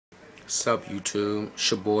What's up, YouTube?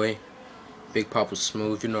 It's your boy, Big Papa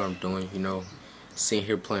Smooth. You know what I'm doing, Sitting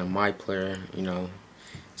here playing Myplayer,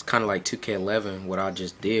 It's kind of like 2K11, what I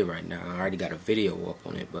just did right now. I already got a video up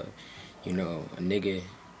on it, but, a nigga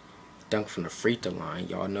dunked from the free throw line.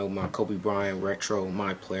 Y'all know my Kobe Bryant retro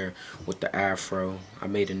Myplayer with the afro. I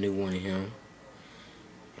made a new one of him.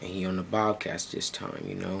 And he on the Bobcats this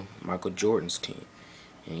time, Michael Jordan's team.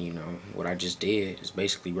 And, what I just did is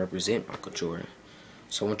basically represent Michael Jordan.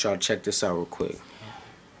 So I want y'all to check this out real quick.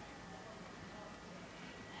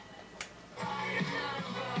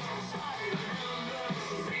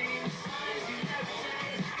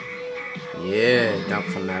 Yeah, dunk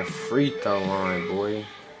from that free throw line, boy.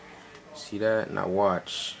 See that? Now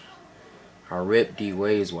watch. I rip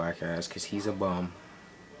D-Wade's whack ass because he's a bum.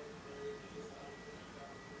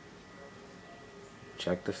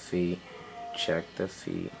 Check the feet. Check the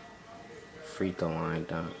feet. Free throw line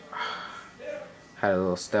dunk. Had a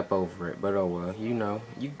little step over it, but oh well.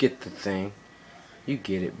 You get the thing. You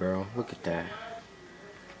get it, bro. Look at that.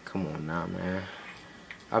 Come on now, man.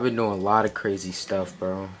 I've been doing a lot of crazy stuff,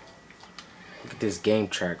 bro. Look at this game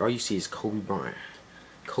track. All you see is Kobe Bryant.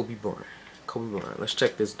 Kobe Bryant. Kobe Bryant. Let's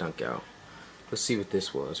check this dunk out. Let's see what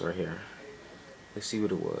this was right here. Let's see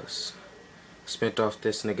what it was. Spent off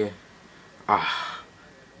this nigga.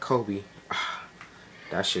 Kobe.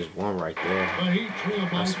 That's just one right there.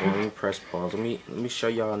 That's one. Let me press pause. Let me show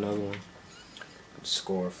y'all another one.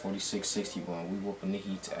 Score 46-61. We whooping the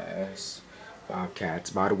Heat's ass. Bobcats.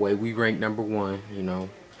 By the way, we ranked #1.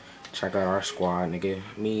 Check out our squad, nigga.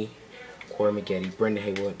 Me, Corey McGetty, Brendan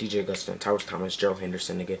Haywood, DJ Gustin, Towers Thomas, Gerald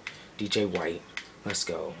Henderson, nigga. DJ White. Let's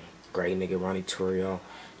go. Great nigga. Ronnie Turiel.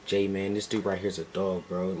 J man, this dude right here's a dog,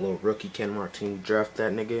 bro. Little rookie Ken Martin. Draft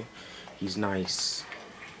that nigga. He's nice.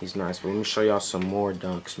 He's nice. But let me show y'all some more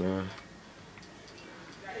dunks, man.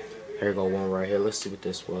 Here go one right here. Let's see what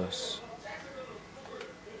this was.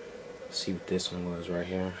 See what this one was right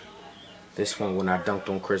here. This one when I dunked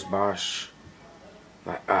on Chris Bosh.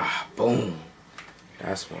 Like, boom.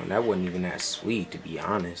 That's one. That wasn't even that sweet, to be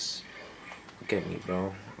honest. Look at me,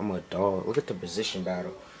 bro. I'm a dog. Look at the position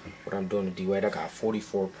battle. What I'm doing to D-Wade. I got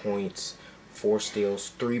 44 points, 4 steals,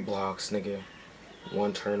 3 blocks, nigga.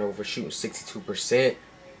 1 turnover, shooting 62%.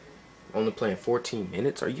 Only playing 14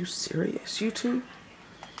 minutes. Are you serious, YouTube?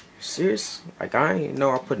 Serious? Like, I ain't know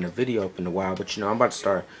I'm putting a video up in a while, but I'm about to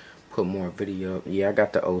start putting more video up. Yeah, I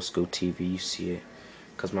got the old school TV. You see it.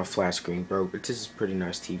 Because my flat screen broke. But this is pretty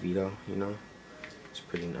nice TV, though, It's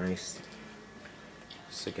pretty nice.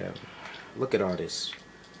 Look at all this.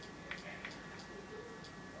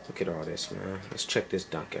 Look at all this, man. Let's check this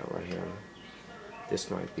dunk out right here.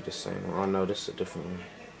 This might be the same one. Oh, no, this is a different one.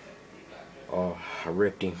 Oh, I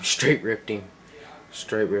ripped him. Straight ripped him.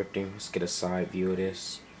 Straight ripped him. Let's get a side view of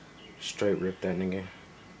this. Straight ripped that nigga.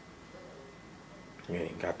 Yeah,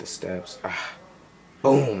 he got the steps.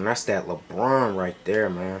 Boom. That's that LeBron right there,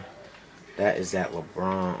 man. That is that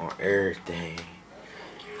LeBron on everything.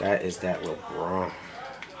 That is that LeBron.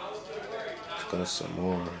 Let's go some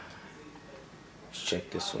more. Let's check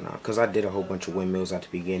this one out. Because I did a whole bunch of windmills at the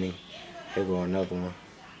beginning. Here go another one.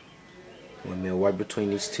 Windmill right between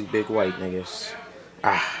these two big white niggas.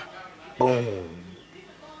 Boom.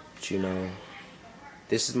 But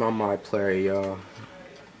this is my Myplayer, y'all.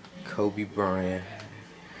 Kobe Bryant.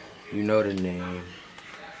 You know the name.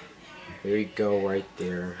 There you go right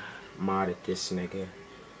there. Modded this nigga.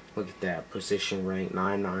 Look at that. Position rank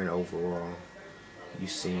 99 overall. You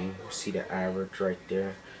see the average right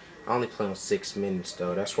there. I only play on 6 minutes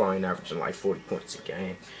though. That's why I ain't averaging like 40 points a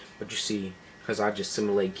game. But you see, because I just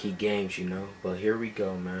simulate key games, But here we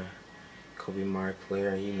go, man. Kobe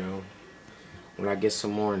Myplayer, When I get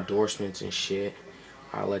some more endorsements and shit,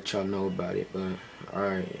 I'll let y'all know about it. But,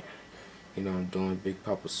 alright. I'm doing Big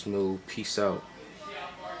Papa Smooth. Peace out.